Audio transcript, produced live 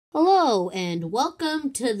Hello and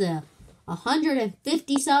welcome to the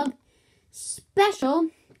 150 sub special.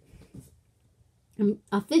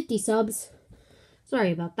 50 subs.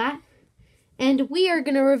 Sorry about that. And we are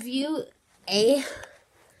going to review the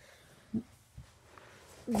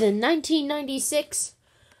 1996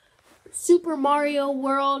 Super Mario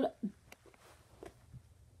World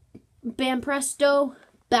Banpresto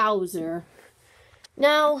Bowser.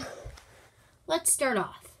 Now, let's start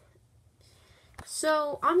off.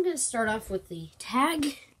 So, I'm going to start off with the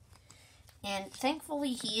tag, and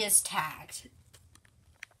thankfully he is tagged.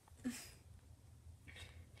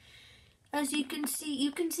 As you can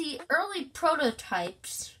see early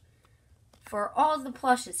prototypes for all the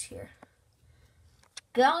plushes here.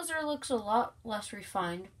 Bowser looks a lot less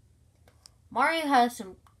refined. Mario has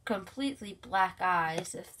some completely black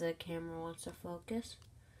eyes, if the camera wants to focus.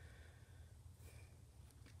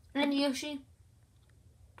 And Yoshi,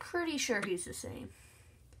 pretty sure he's the same.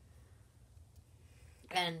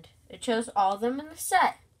 And it shows all of them in the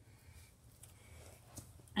set.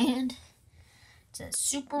 And it says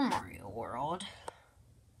Super Mario World.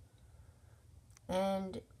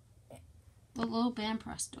 And the little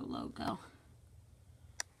Banpresto logo.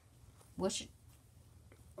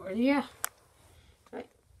 Yeah. Right.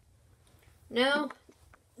 Now,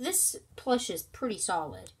 this plush is pretty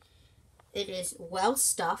solid. It is well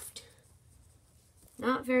stuffed.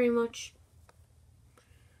 Not very much.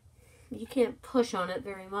 You can't push on it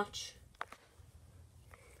very much.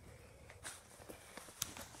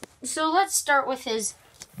 So let's start with his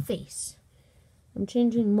face. I'm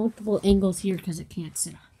changing multiple angles here because it can't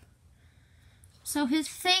sit on. So his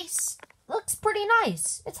face looks pretty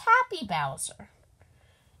nice. It's Happy Bowser.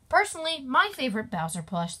 Personally, my favorite Bowser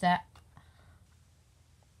plush that's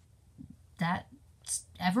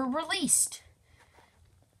ever released.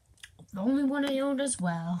 The only one I owned as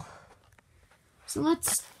well. So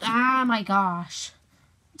let's let's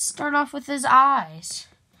start off with his eyes.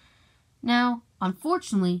 Now,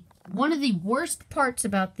 unfortunately, one of the worst parts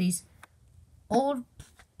about these old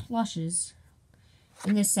plushes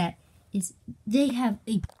in this set is they have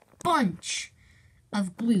a bunch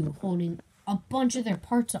of glue holding a bunch of their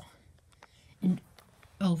parts on. And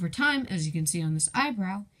over time, as you can see on this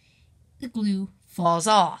eyebrow, the glue falls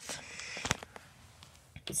off.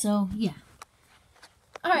 So, yeah.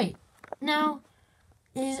 Alright, now,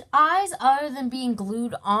 his eyes, other than being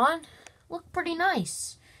glued on, look pretty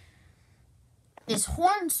nice. His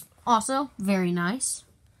horns, also, very nice.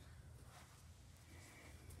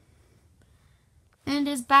 And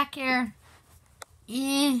his back hair,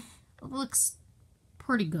 looks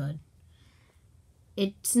pretty good.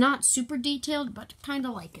 It's not super detailed, but kind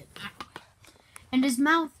of like it. And his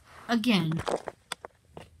mouth, again,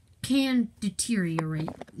 can deteriorate.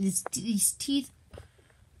 These teeth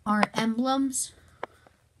are emblems.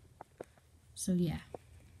 So, yeah.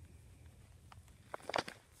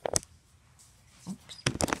 Oops.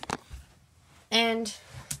 And,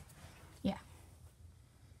 yeah.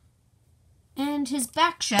 And his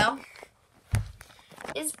back shell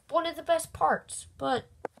is one of the best parts, but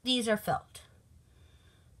these are felt,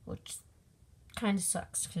 which kind of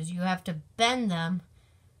sucks because you have to bend them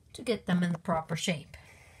to get them in the proper shape.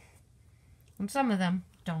 And some of them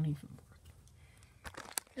don't even work.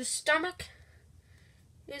 His stomach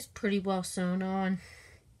is pretty well sewn on.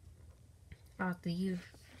 Not the U.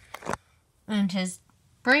 And his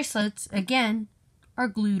bracelets, again, are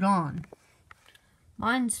glued on.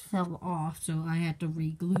 Mine's fell off, so I had to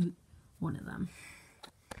re-glue one of them.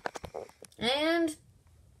 And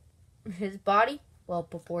his body, well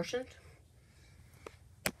proportioned.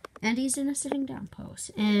 And he's in a sitting down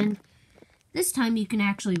pose. And this time you can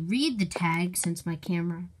actually read the tag since my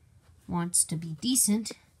camera wants to be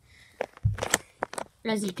decent.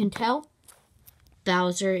 As you can tell,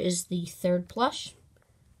 Bowser is the third plush.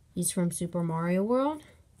 He's from Super Mario World.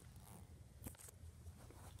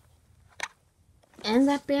 And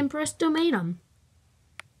that Banpresto made him.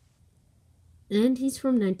 And he's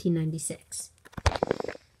from 1996.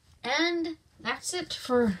 And that's it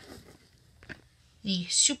for the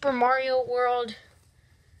Super Mario World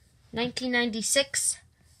 1996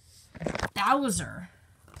 Bowser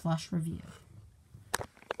plush review.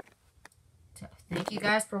 So, thank you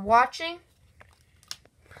guys for watching.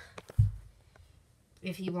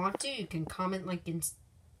 If you want to, you can comment, like, and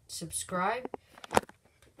subscribe.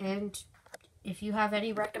 And if you have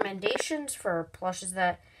any recommendations for plushes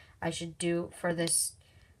that I should do for this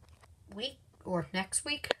week or next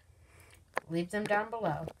week, leave them down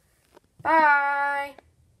below. Bye!